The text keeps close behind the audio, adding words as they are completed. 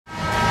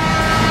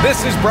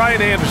This is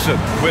Brian Anderson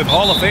with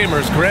Hall of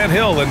Famers Grant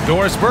Hill and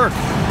Doris Burke.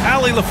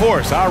 Allie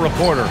LaForce, our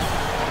reporter.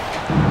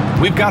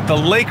 We've got the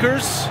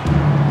Lakers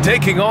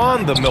taking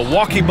on the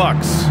Milwaukee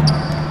Bucks.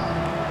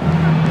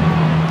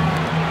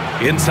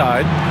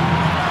 Inside.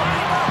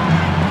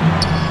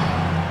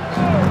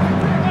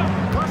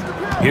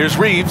 Here's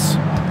Reeves.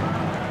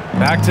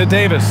 Back to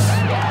Davis.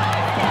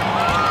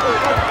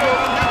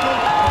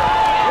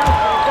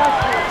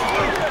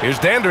 Here's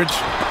Dandridge.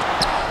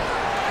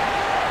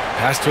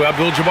 Pass to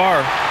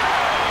Abdul-Jabbar.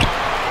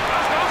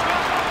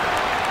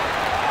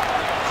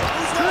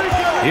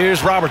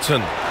 Here's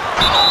Robertson.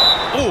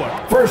 Ooh.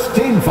 First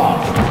team foul.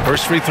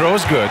 First free throw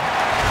is good.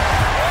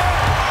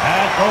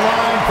 At the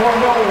line for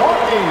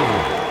Milwaukee.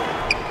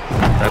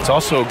 That's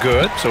also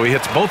good, so he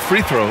hits both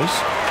free throws.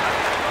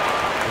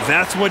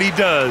 That's what he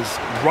does.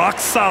 Rock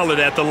solid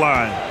at the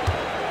line.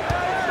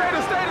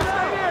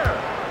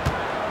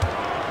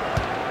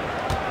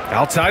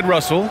 Outside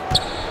Russell.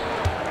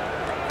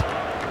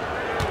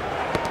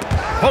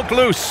 Poke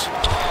loose.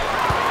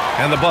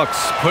 And the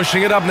Bucks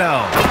pushing it up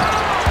now.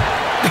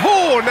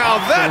 Oh, now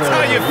that's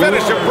how you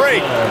finish a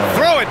break.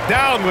 Throw it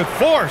down with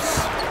force.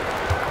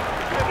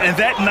 And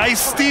that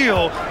nice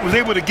steal was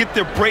able to get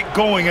their break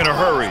going in a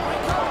hurry.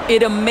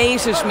 It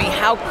amazes me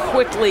how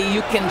quickly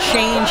you can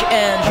change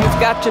ends. You've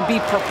got to be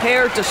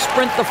prepared to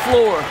sprint the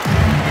floor.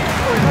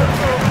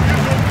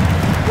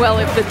 Well,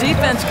 if the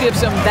defense gives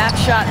him that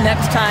shot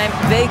next time,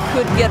 they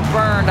could get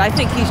burned. I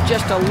think he's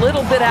just a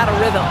little bit out of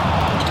rhythm.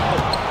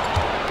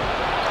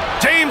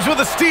 James with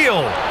a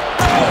steal.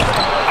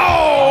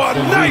 Oh, a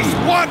nice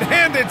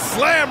one-handed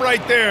slam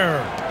right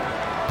there.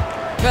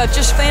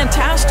 Just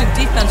fantastic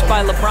defense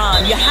by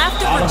LeBron. You have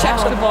to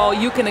protect the ball.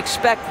 You can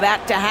expect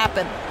that to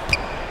happen.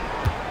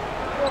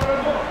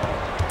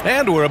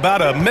 And we're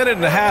about a minute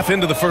and a half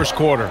into the first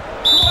quarter.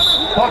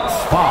 Bucks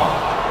foul.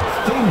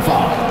 Team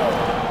foul.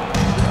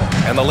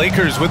 And the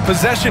Lakers with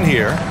possession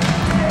here.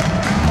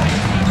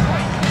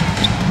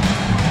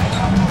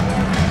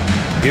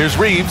 Here's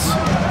Reeves.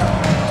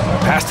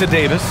 Pass to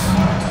Davis.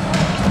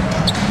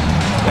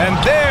 And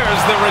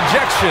there's the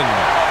rejection.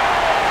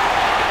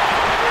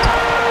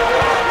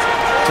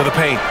 To the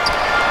paint.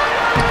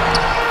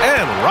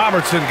 And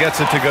Robertson gets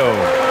it to go.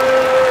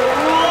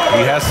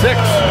 He has 6.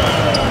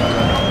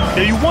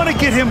 Yeah, you want to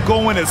get him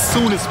going as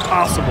soon as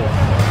possible.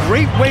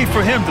 Great way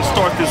for him to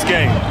start this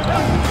game.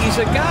 He's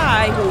a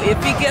guy who, if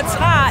he gets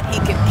hot, he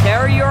can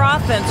carry your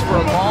offense for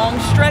long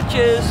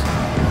stretches.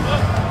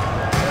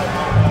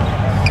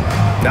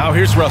 Now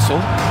here's Russell.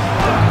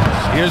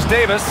 Here's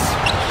Davis.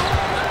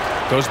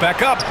 Goes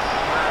back up.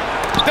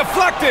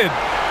 Deflected.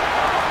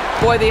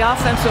 Boy, the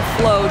offensive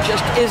flow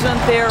just isn't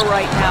there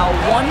right now.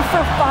 1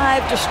 for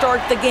 5 to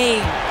start the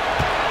game.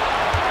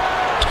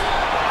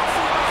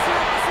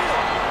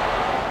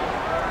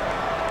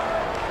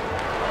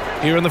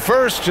 Here in the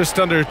first, just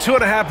under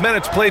 2.5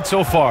 minutes played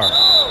so far.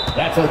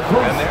 That's a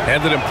cross.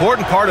 And an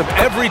important part of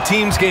every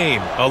team's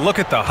game. A look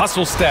at the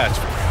hustle stats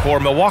for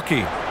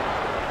Milwaukee.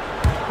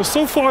 Well,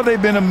 so far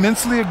they've been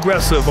immensely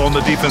aggressive on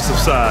the defensive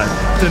side,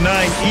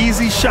 denying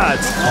easy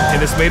shots,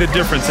 and it's made a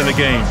difference in the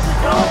game.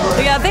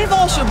 Yeah, they've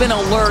also been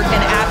alert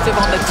and active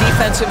on the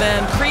defensive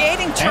end,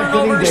 creating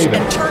turnovers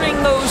and turning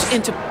those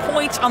into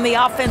points on the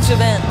offensive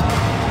end.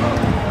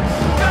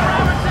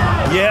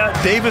 Yeah,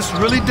 Davis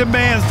really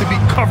demands to be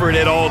covered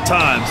at all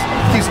times.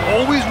 He's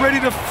always ready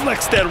to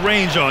flex that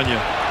range on you.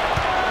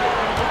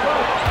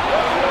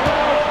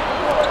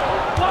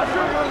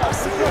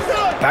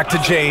 Back to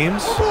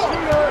James.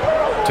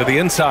 To the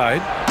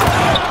inside.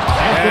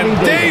 And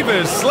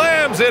Davis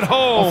slams it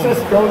home.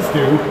 Assist goes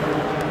to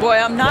Boy,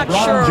 I'm not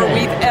sure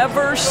we've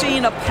ever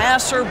seen a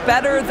passer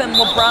better than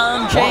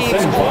LeBron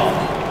James.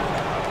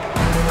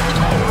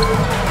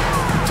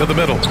 To the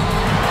middle.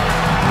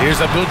 Here's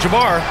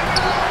Abdul-Jabbar.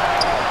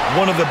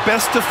 One of the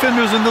best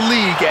defenders in the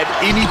league at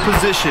any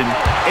position.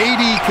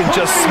 AD can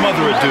just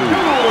smother a dude.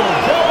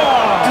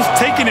 Just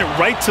taking it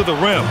right to the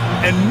rim,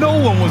 and no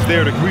one was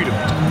there to greet him.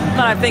 And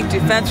I think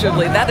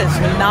defensively, that is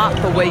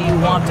not the way you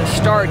want to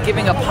start.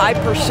 Giving up high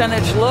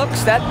percentage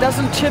looks, that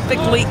doesn't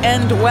typically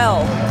end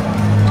well.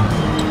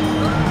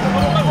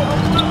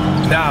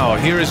 Now,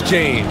 here is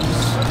James.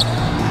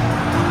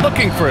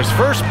 Looking for his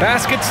first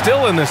basket,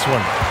 still in this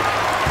one.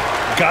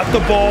 Got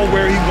the ball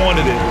where he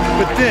wanted it,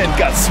 but then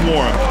got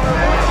swarmed.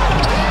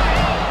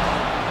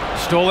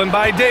 Stolen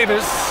by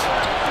Davis.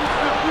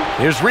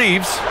 Here's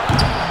Reeves.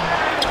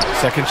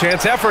 Second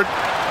chance effort.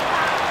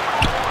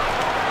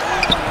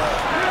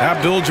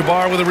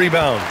 Abdul-Jabbar with a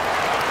rebound.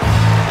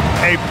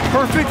 A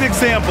perfect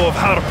example of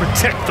how to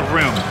protect the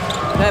rim.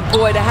 That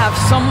boy, to have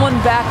someone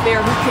back there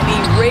who can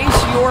erase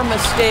your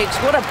mistakes.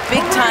 What a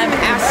big-time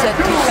asset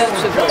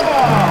defensively.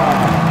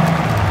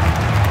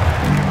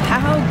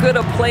 How good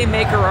a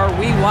playmaker are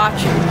we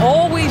watching?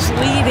 Always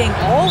leading,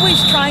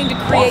 always trying to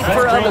create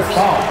for others.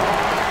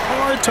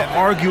 Hard to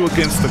argue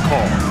against the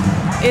call.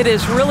 It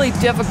is really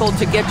difficult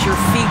to get your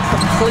feet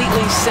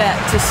completely set,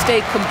 to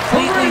stay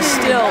completely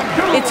still.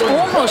 It's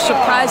almost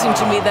surprising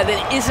to me that it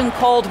isn't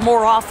called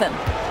more often.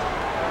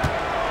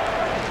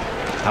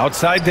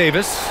 Outside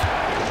Davis.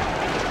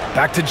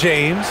 Back to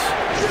James.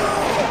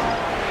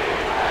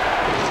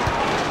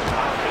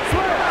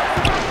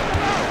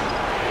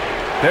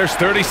 There's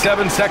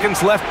 37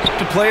 seconds left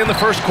to play in the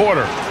first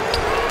quarter.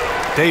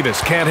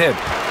 Davis can't hit.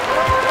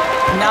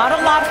 Not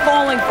a lot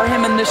falling for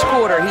him in this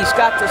quarter. He's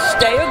got to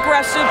stay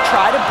aggressive,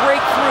 try to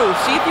break through,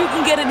 see if you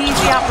can get an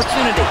easy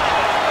opportunity.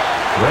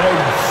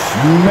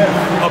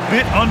 A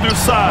bit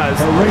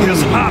undersized.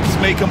 His hops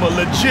make him a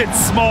legit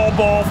small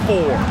ball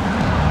 4.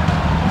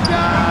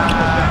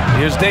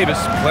 Here's Davis,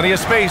 plenty of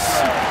space.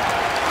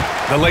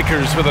 The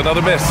Lakers with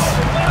another miss.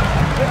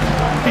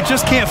 He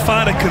just can't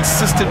find a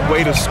consistent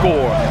way to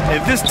score,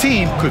 and this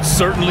team could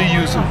certainly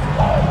use him.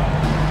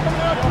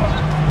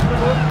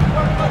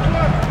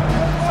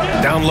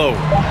 Down low.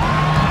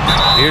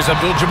 Here's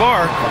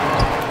Abdul-Jabbar.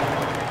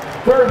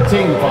 Third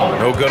team foul.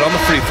 No good on the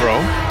free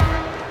throw.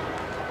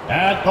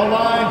 At the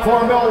line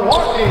for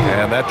Milwaukee.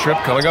 And that trip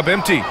coming up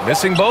empty,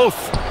 missing both.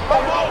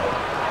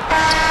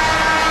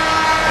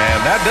 And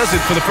that does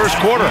it for the first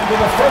quarter.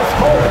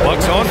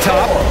 Bucks on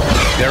top.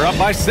 They're up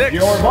by 6.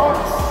 Your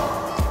Bucks.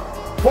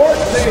 14.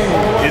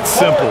 It's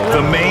simple.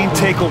 The main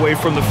takeaway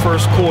from the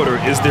first quarter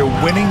is they're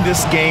winning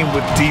this game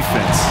with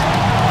defense.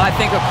 I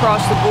think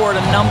across the board,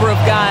 a number of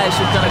guys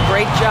have done a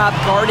great job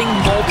guarding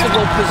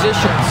multiple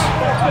positions.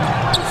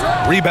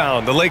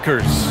 Rebound, the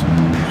Lakers.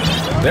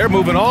 They're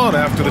moving on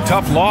after the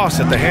tough loss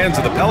at the hands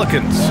of the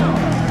Pelicans.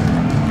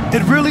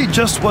 It really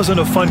just wasn't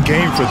a fun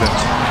game for them.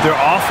 Their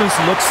offense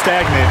looked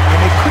stagnant, and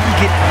they couldn't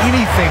get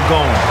anything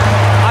going.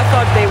 I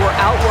thought they were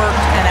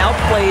outworked and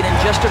outplayed in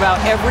just about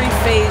every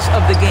phase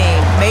of the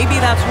game. Maybe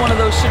that's one of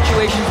those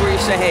situations where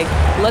you say, hey,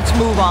 let's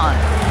move on.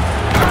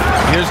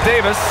 Here's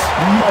Davis.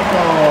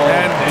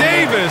 And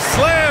Davis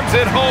slams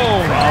it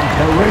home.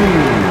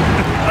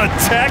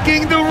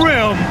 Attacking the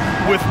rim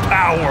with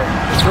power.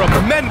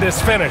 Tremendous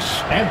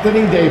finish.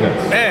 Anthony Davis.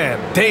 And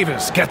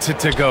Davis gets it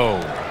to go.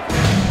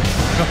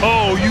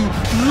 Oh, you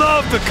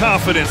love the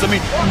confidence. I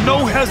mean,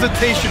 no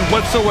hesitation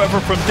whatsoever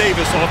from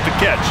Davis off the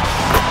catch.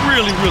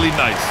 Really, really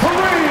nice.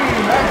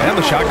 And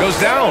the shot goes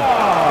down.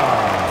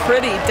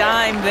 Pretty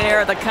dime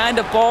there. The kind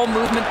of ball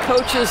movement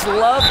coaches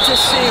love to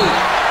see.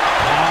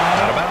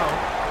 Not about.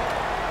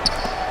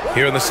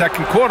 Here in the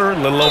second quarter, a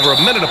little over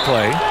a minute of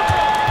play.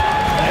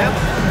 And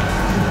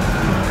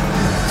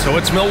so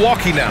it's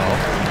Milwaukee now.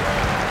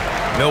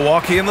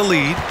 Milwaukee in the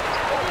lead.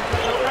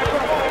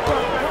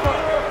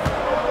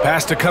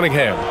 Pass to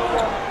Cunningham.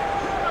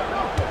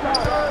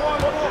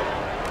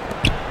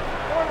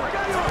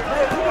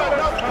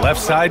 Left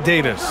side,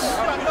 Davis.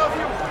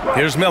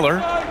 Here's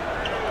Miller.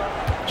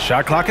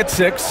 Shot clock at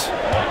 6.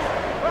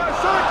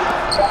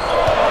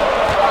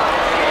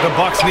 The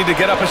Bucks need to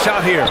get up a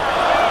shot here.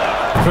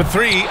 For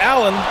 3,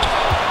 Allen.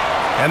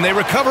 And they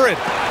recover it.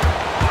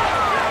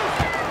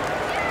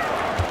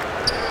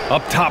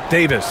 Up top,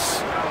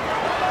 Davis.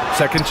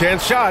 Second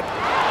chance shot.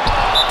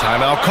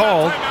 Timeout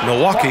called.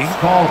 Milwaukee.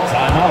 Call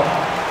timeout.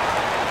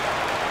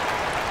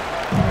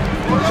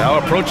 Now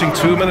approaching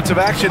 2 minutes of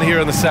action here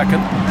in the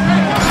second.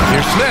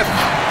 Here's Smith.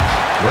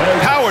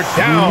 Powered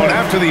down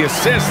after the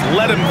assist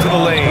led him to the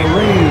lane.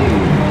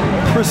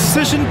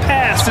 Precision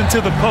pass into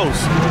the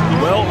post.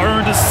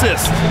 Well-earned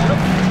assist.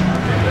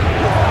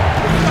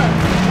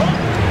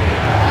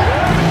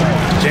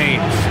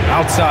 James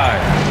outside.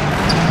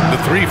 The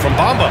 3 from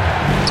Bamba.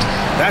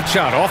 That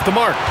shot off the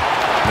mark.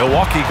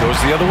 Milwaukee goes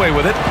the other way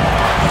with it.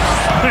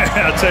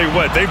 I'll tell you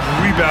what, they've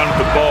rebounded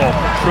the ball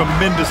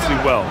tremendously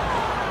well.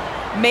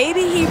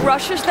 Maybe he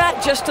rushes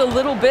that just a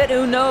little bit,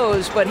 who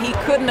knows, but he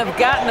couldn't have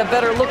gotten a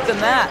better look than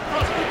that.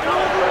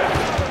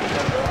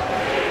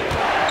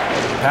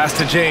 Pass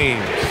to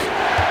James.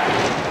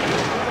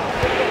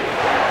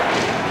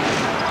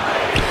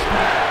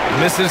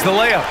 Misses the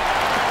layup.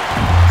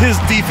 His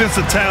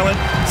defensive talent,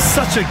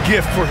 such a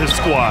gift for his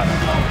squad.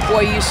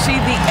 Boy, you see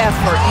the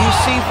effort, you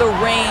see the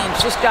range.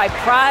 This guy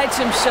prides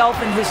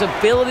himself in his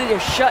ability to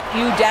shut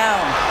you down.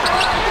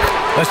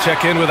 Let's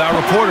check in with our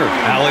reporter,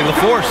 Allie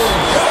LaForce.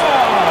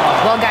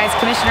 Well, guys,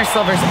 Commissioner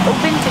Silver's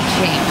open to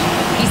change.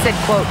 He said,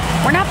 quote,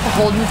 "We're not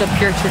beholden to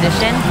pure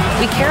tradition.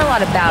 We care a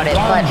lot about it,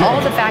 but all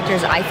of the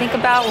factors I think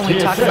about when we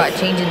talk about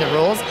changing the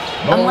rules,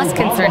 I'm less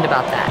concerned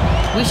about that.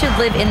 We should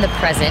live in the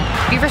present,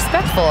 be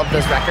respectful of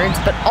those records,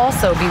 but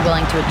also be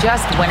willing to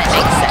adjust when it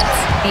makes sense."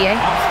 BA?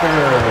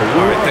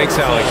 All right, thanks,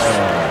 Allie.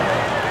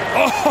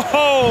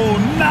 Oh,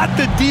 not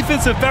the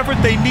defensive effort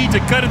they need to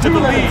cut into the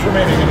lead.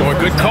 Or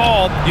good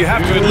call. You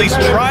have to at least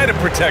try to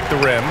protect the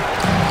rim.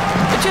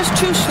 It's just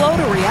too slow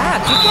to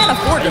react. You can't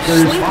afford to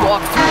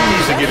sleepwalk through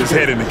these. To get his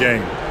head in the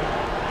game.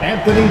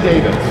 Anthony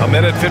Davis. A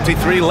minute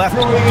 53 left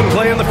to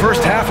play in the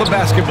first half of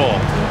basketball.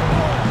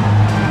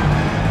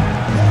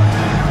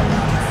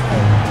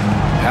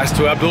 Pass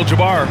to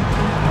Abdul-Jabbar.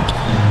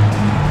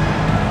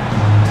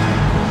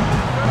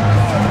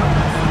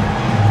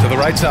 To the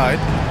right side.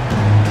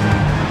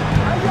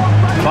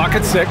 Clock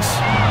at 6.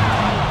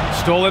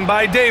 Stolen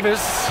by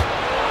Davis.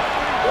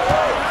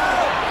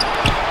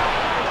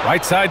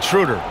 Right side,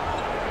 Schroeder.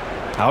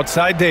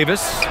 Outside,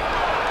 Davis.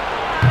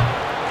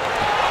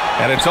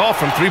 And it's all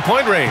from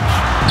three-point range.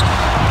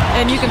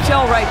 And you can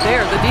tell right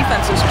there, the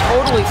defense is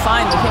totally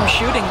fine with him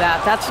shooting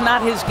that. That's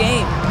not his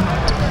game.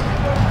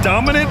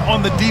 Dominant on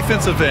the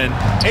defensive end,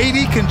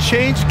 AD can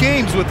change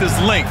games with his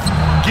length.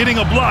 Getting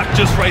a block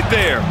just right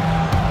there.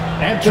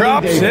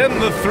 Drops in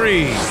the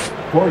three.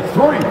 For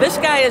 3. This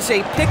guy is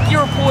a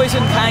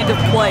pick-your-poison kind of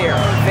player.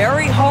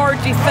 Very hard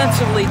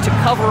defensively to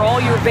cover all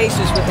your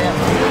bases with him.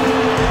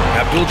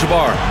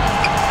 Abdul-Jabbar.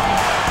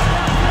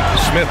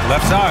 Smith,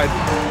 left side.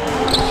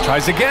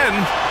 Tries again.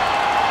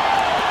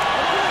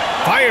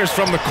 Fires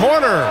from the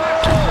corner.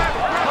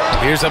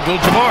 Here's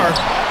Abdul-Jabbar.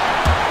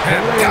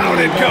 And down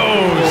it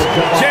goes.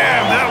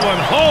 Jam that one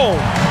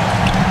home.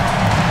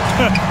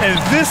 And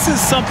this is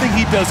something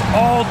he does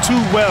all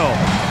too well.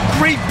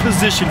 Great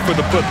position for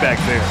the putback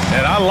there.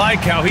 And I like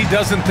how he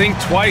doesn't think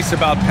twice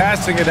about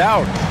passing it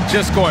out.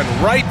 Just going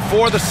right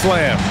for the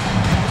slam.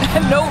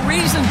 No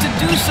reason to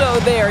do so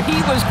there.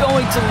 He was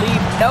going to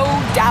leave, no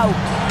doubt.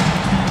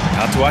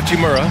 Out to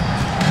Hachimura.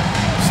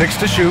 6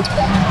 to shoot.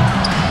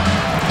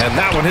 And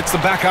that one hits the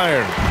back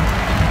iron.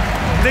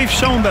 They've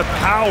shown the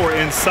power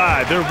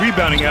inside. Their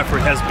rebounding effort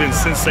has been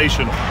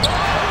sensational.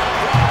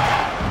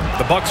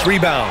 The Bucks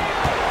rebound.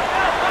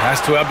 Pass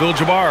to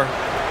Abdul-Jabbar.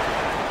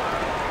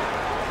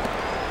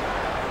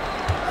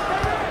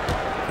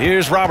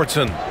 Here's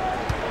Robertson.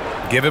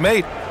 Give him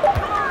 8.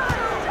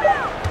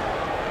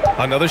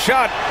 Another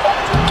shot.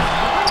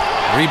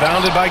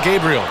 Rebounded by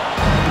Gabriel.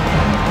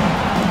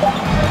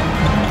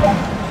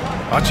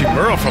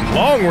 Hachimura from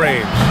long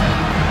range.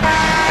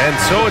 And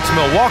so it's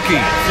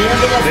Milwaukee.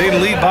 They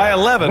lead by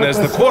 11 as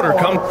the quarter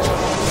comes.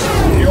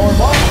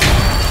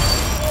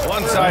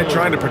 One side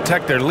trying to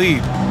protect their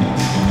lead.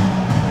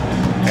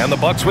 And the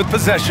Bucks with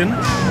possession.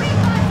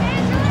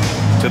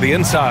 To the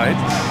inside.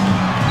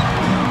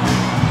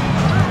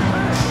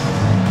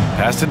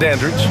 Pass to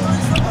Dandridge.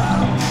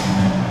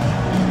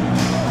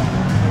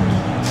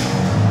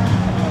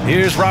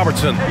 Here's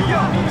Robertson.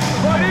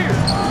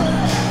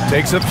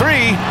 Takes a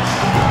 3.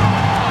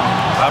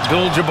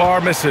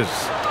 Abdul-Jabbar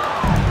misses.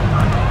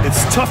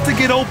 It's tough to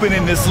get open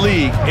in this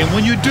league, and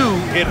when you do,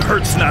 it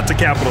hurts not to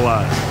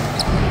capitalize.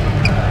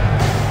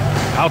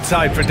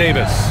 Outside for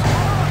Davis.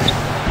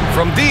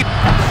 From deep.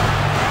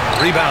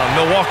 Rebound,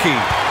 Milwaukee.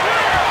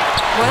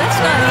 Well, it's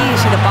not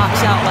easy to box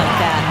out like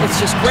that. It's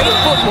just great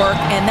footwork,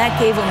 and that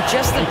gave him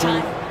just the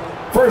time.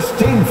 First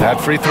team foul.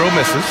 That free throw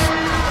misses.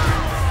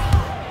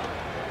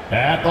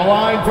 At the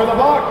line for the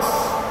Bucks.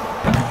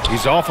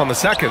 He's off on the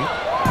second.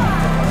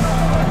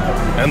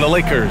 And the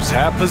Lakers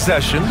have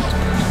possession.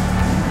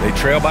 They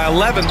trail by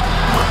 11.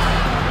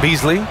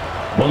 Beasley.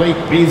 Malik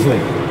Beasley.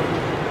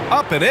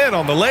 Up and in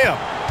on the layup.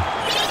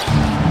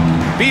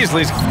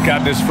 Beasley's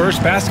got his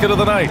first basket of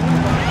the night.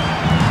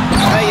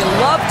 Now, you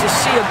love to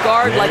see a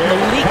guard like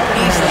Malik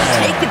Beasley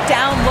take it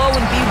down low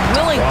and be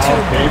willing to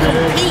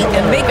compete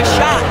and make a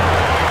shot.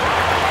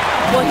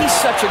 Well, he's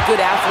such a good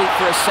athlete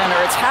for a center.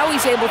 It's how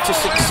he's able to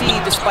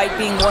succeed despite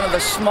being one of the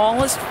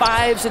smallest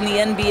 5s in the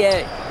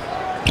NBA.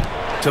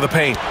 To the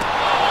paint.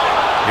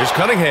 Here's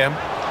Cunningham.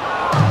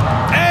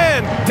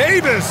 And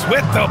Davis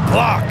with the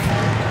block.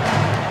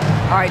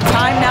 All right,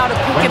 time now to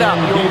pick it up.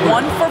 You're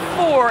 1 for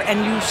 4,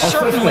 and you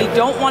certainly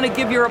don't want to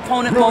give your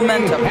opponent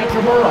momentum.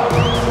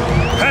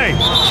 Hey,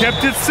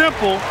 kept it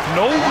simple.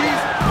 No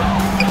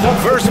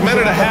reason. First minute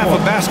and a half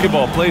of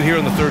basketball played here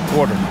in the third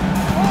quarter.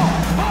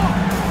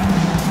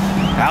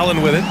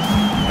 Allen with it,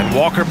 and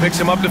Walker picks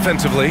him up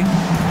defensively.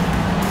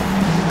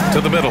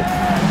 To the middle.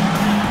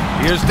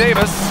 Here's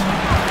Davis.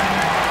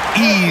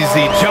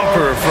 Easy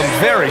jumper from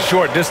very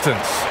short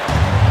distance.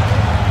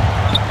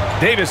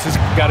 Davis has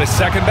got his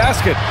second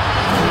basket.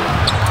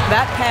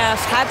 That pass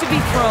had to be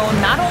thrown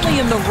not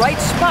only in the right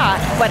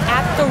spot, but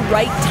at the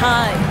right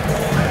time.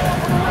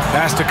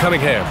 Pass to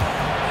Cunningham.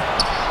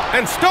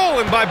 And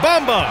stolen by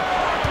Bamba.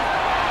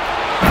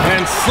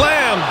 And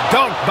slam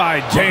dunk by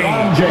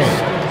James.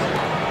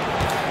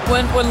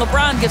 When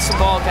LeBron gets the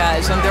ball,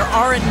 guys, and there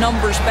aren't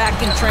numbers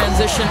back in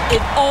transition,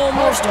 it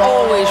almost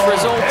always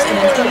results in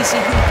an easy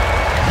hoop.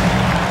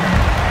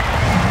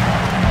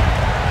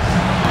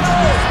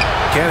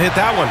 Can't hit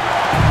that one.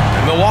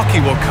 And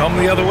Milwaukee will come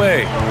the other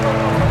way.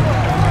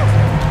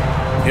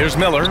 Here's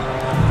Miller.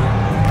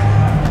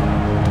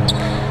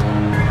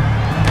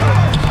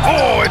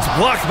 Oh, it's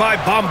blocked by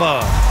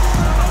Bamba.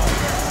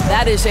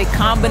 That is a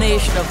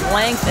combination of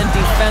length and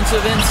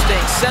defensive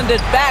instinct. Send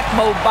it back,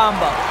 Mo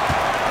Bamba.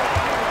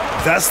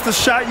 That's the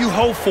shot you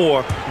hope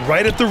for.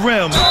 Right at the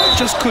rim.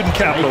 Just couldn't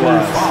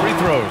capitalize. Free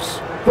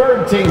throws.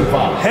 Third team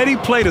foul. Heady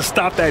play to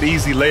stop that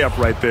easy layup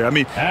right there. I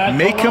mean,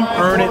 make him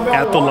earn it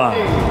at the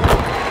line.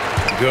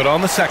 Good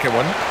on the second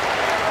one.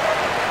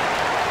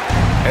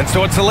 And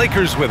so it's the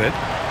Lakers with it.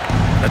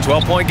 A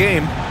 12-point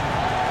game.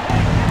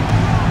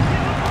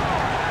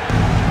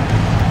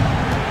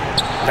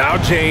 Now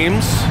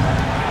James.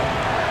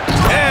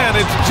 And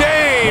it's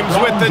James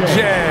with the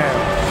jam.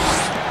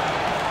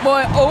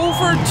 Boy,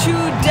 over 2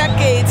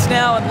 decades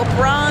now, and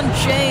LeBron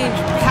James,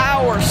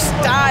 power,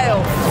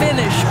 style,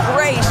 finish,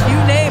 grace, you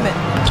name it.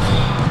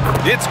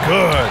 It's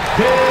good.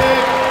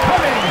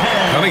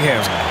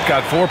 Cunningham's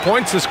got 4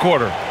 points this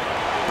quarter.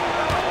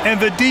 And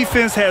the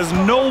defense has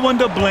no one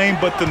to blame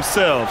but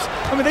themselves.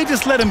 I mean, they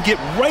just let him get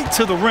right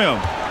to the rim.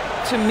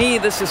 To me,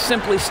 this has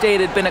simply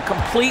stated been a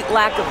complete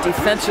lack of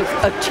defensive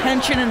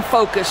attention and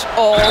focus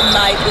all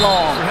night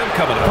long.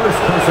 First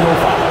personal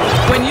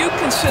foul. When you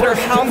consider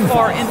how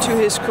far into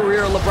his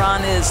career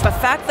LeBron is, the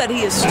fact that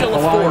he is still a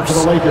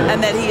force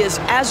and that he is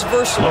as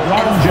versatile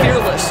and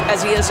fearless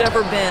as he has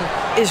ever been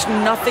is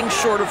nothing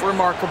short of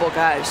remarkable,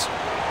 guys.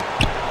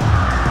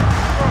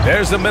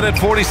 There's a minute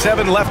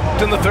 47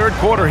 left in the third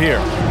quarter here.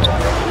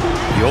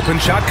 The open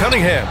shot,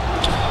 Cunningham.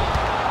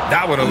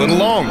 That one a little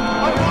long.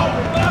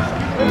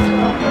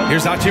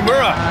 Here's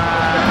Hachimura.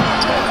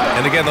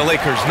 And again, the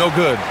Lakers, no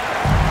good.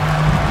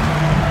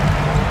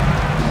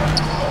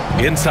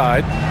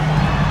 Inside.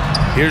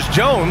 Here's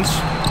Jones.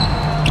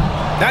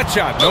 That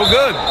shot, no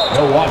good.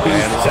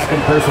 Milwaukee's second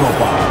personal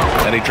foul.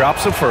 And he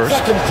drops the first.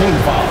 Second team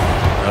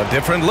foul. A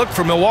different look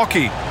for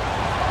Milwaukee.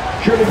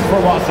 Shooting for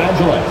Los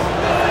Angeles.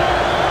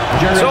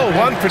 So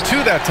 1 for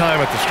 2 that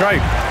time at the stripe.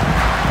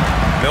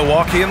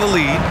 Milwaukee in the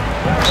lead.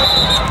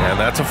 And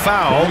that's a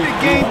foul. He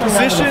gained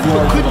position,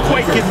 but couldn't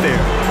quite get there.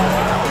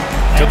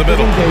 To the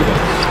middle.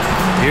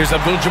 Here's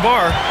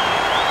Abdul-Jabbar.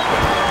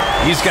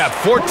 He's got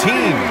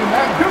 14.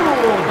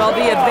 Well,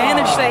 the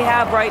advantage they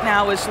have right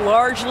now is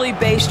largely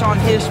based on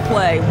his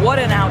play. What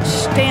an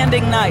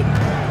outstanding night.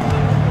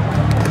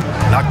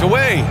 Knocked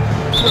away.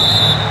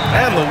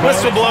 And the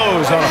whistle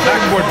blows on a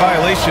backboard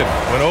violation.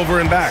 Went over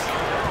and back.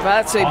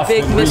 That's a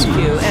big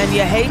miscue, and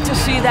you hate to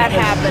see that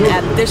happen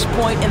at this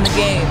point in the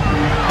game.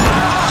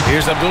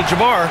 Here's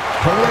Abdul-Jabbar.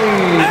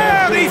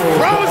 And he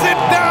throws it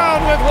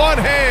down with one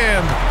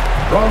hand.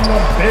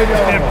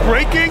 And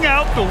breaking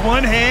out the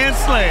one-hand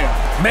slam.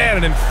 Man,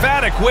 an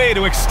emphatic way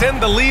to extend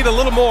the lead a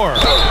little more.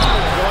 At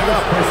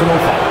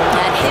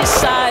his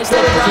size,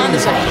 LeBron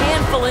is a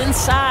handful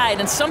inside,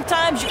 and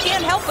sometimes you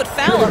can't help but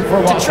foul him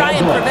to try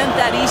and prevent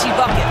that easy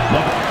bucket.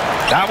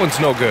 That one's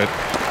no good.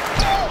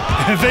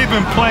 They've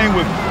been playing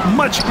with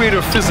much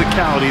greater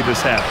physicality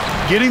this half.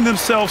 Getting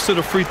themselves to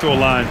the free throw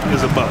line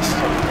is a bust.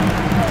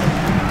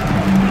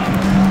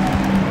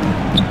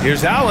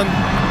 Here's Allen.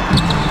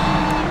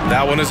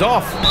 That one is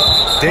off.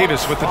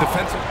 Davis with the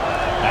defensive.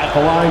 At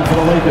the line for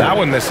the Lakers. That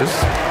one misses.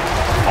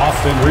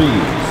 Austin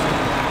Reeves.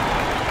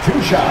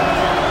 2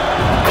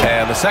 shots.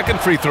 And the second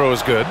free throw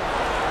is good.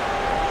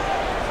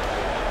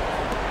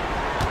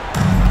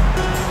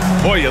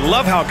 Boy, you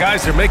love how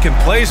guys are making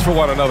plays for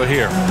one another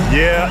here.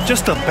 Yeah,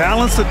 just a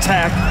balanced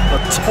attack, a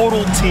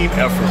total team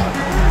effort.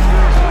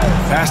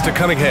 Pass to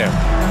Cunningham.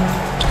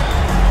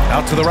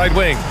 Out to the right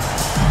wing.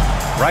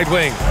 Right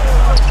wing.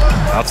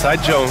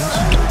 Outside Jones.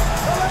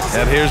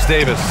 And here's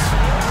Davis.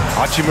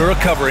 Hachimura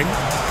covering.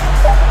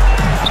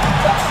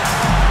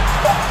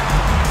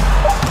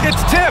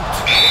 It's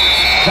tipped.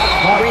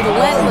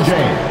 Relentless.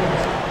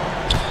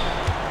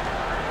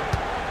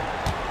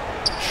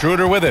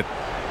 Schroeder with it.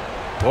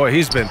 Boy,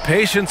 he's been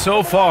patient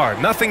so far.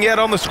 Nothing yet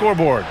on the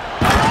scoreboard.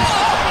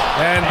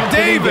 And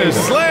Davis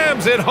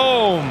slams it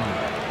home.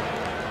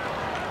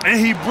 And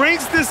he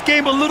brings this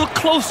game a little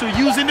closer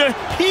using a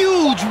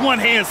huge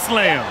one-hand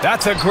slam.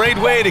 That's a great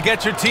way to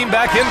get your team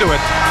back into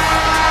it.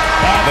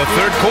 The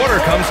third quarter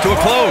comes to a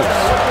close.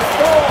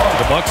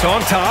 The Bucks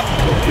on top,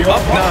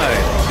 up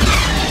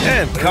 9.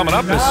 And coming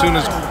up as soon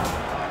as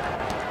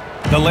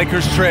the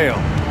Lakers trail.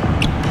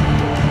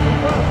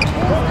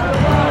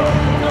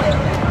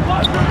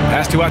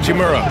 Pass to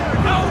Hachimura.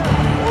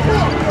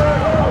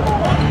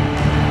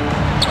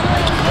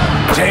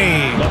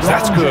 James,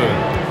 that's good.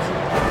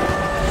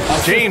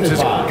 James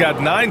has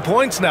got 9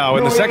 points now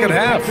in the second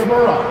half.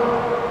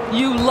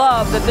 You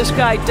love that this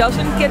guy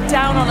doesn't get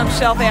down on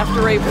himself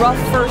after a rough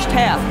first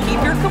half.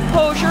 Keep your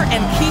composure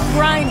and keep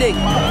grinding.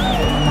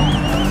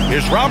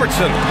 Here's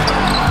Robertson.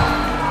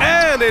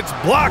 And it's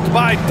blocked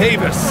by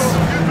Davis.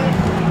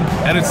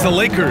 And it's the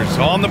Lakers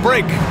on the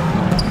break.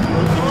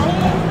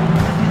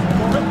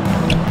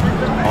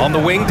 On the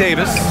wing,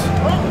 Davis.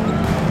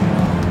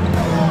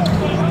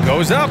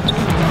 Goes up.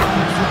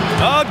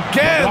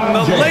 Again,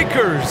 the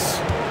Lakers.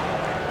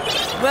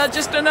 Well,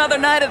 just another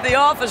night at the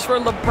office for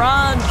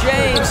LeBron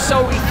James.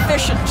 So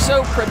efficient,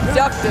 so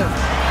productive.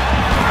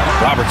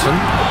 Robertson.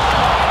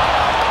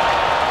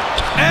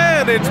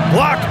 And it's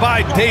blocked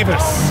by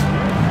Davis.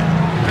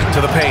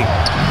 To the paint.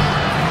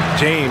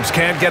 James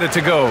can't get it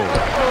to go.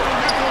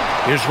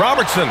 Here's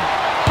Robertson.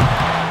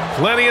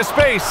 Plenty of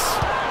space.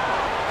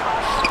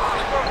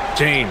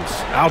 James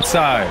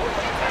outside.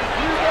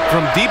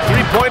 From deep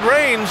three-point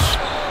range.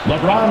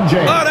 LeBron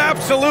James. An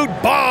absolute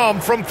bomb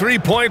from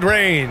three-point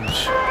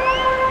range.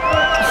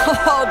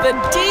 Oh, the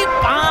deep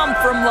bomb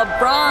from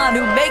LeBron,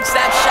 who makes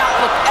that shot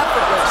look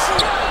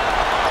effortless.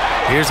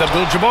 Here's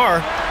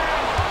Abdul-Jabbar.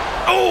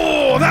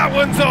 Oh, that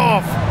one's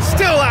off.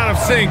 Still out of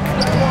sync.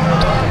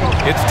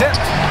 It's tipped.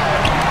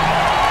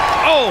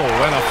 Oh,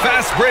 and a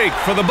fast break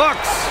for the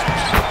Bucks.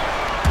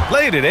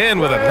 Laid it in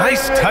with a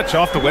nice touch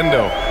off the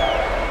window.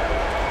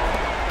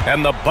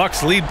 And the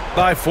Bucks lead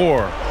by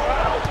 4.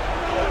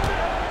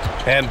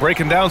 And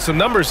breaking down some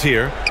numbers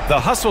here, the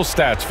hustle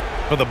stats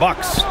for the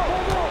Bucks.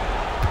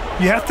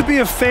 You have to be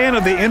a fan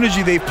of the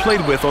energy they've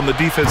played with on the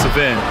defensive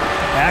end.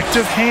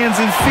 Active hands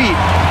and feet,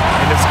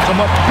 and it's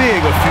come up big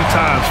a few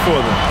times for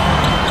them.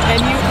 And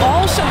you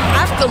also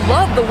have to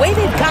love the way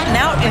they've gotten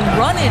out and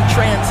run in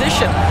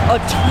transition. A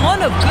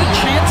ton of good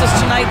chances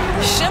tonight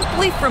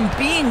simply from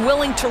being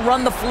willing to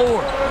run the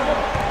floor.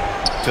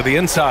 To the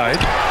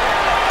inside.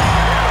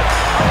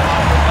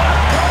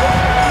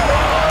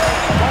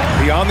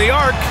 Beyond the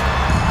arc.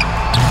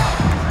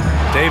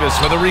 Davis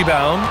for the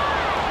rebound.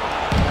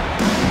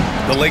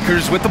 The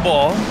Lakers with the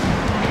ball.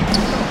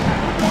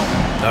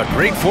 A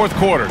great fourth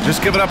quarter.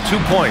 Just giving up 2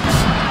 points.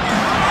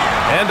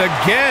 And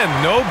again,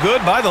 no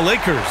good by the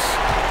Lakers.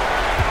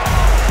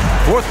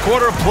 Fourth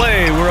quarter of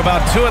play. We're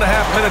about 2.5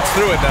 minutes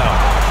through it now.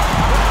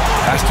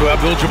 Pass to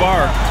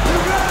Abdul-Jabbar.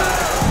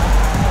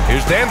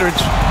 Here's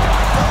Dandridge.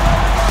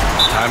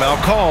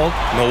 Timeout called.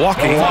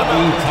 Milwaukee.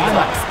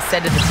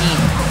 Said to the team,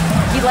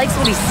 he likes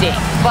what he's seeing,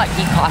 but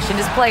he cautioned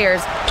his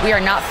players, we are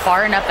not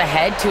far enough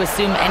ahead to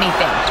assume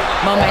anything.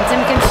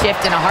 Momentum can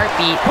shift in a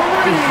heartbeat.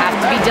 We have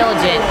to be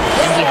diligent,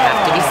 and we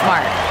have to be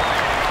smart.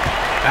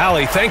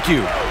 Allie, thank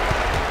you.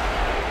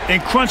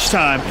 In crunch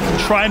time,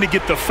 trying to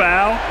get the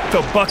foul,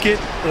 the bucket,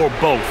 or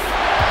both.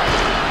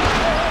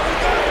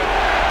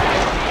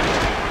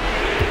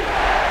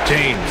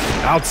 James,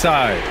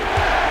 outside.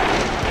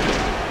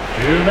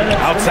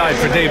 Outside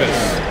for Davis.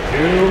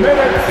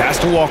 Pass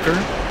to Walker.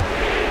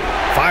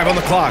 5 on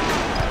the clock.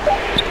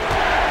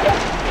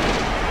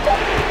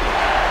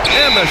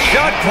 And the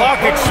shot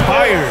clock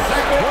expires.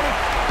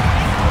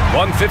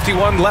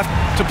 1:51 left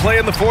to play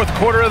in the fourth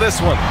quarter of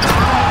this one.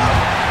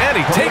 And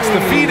he takes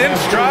the feed in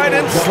stride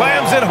and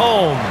slams it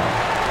home.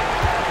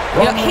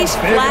 You know, he's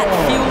flat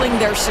fueling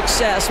their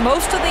success.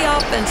 Most of the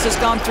offense has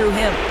gone through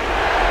him.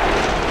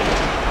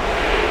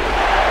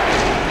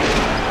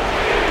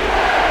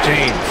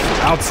 James,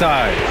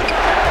 outside.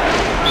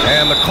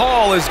 And the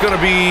call is going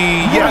to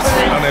be, yes,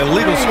 an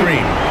illegal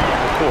screen.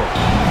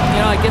 You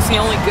know, I guess the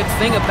only good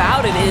thing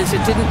about it is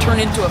it didn't turn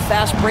into a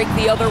fast break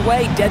the other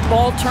way. Dead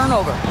ball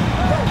turnover.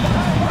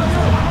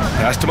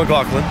 Pass to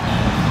McLaughlin.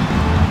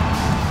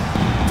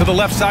 To the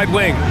left side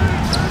wing.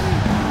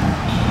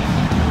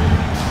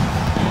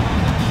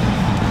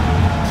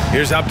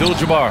 Here's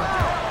Abdul-Jabbar.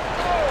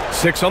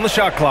 6 on the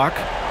shot clock.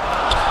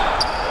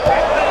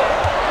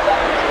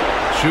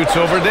 Shoots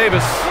over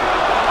Davis.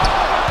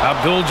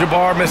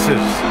 Abdul-Jabbar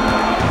misses.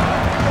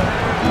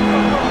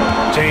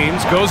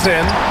 James goes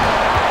in.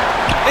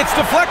 It's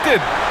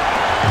deflected.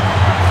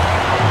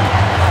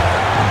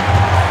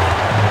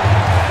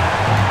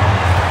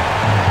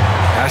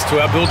 Pass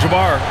to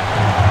Abdul-Jabbar.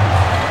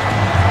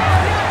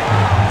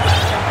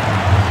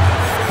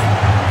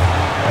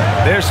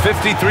 There's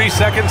 53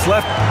 seconds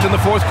left in the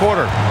fourth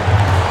quarter.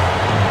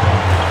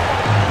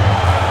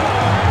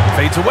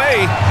 Fades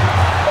away.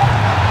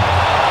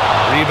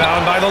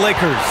 Rebound by the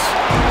Lakers.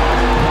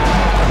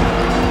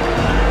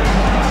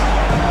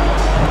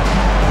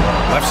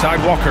 Left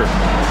side Walker.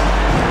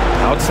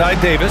 Outside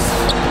Davis.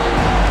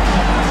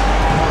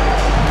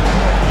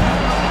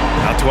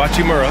 Out to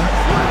Hachimura.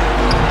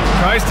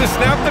 Tries to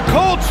snap the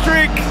cold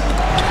streak.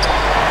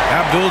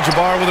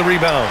 Abdul-Jabbar with a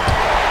rebound.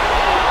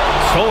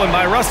 Stolen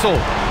by Russell.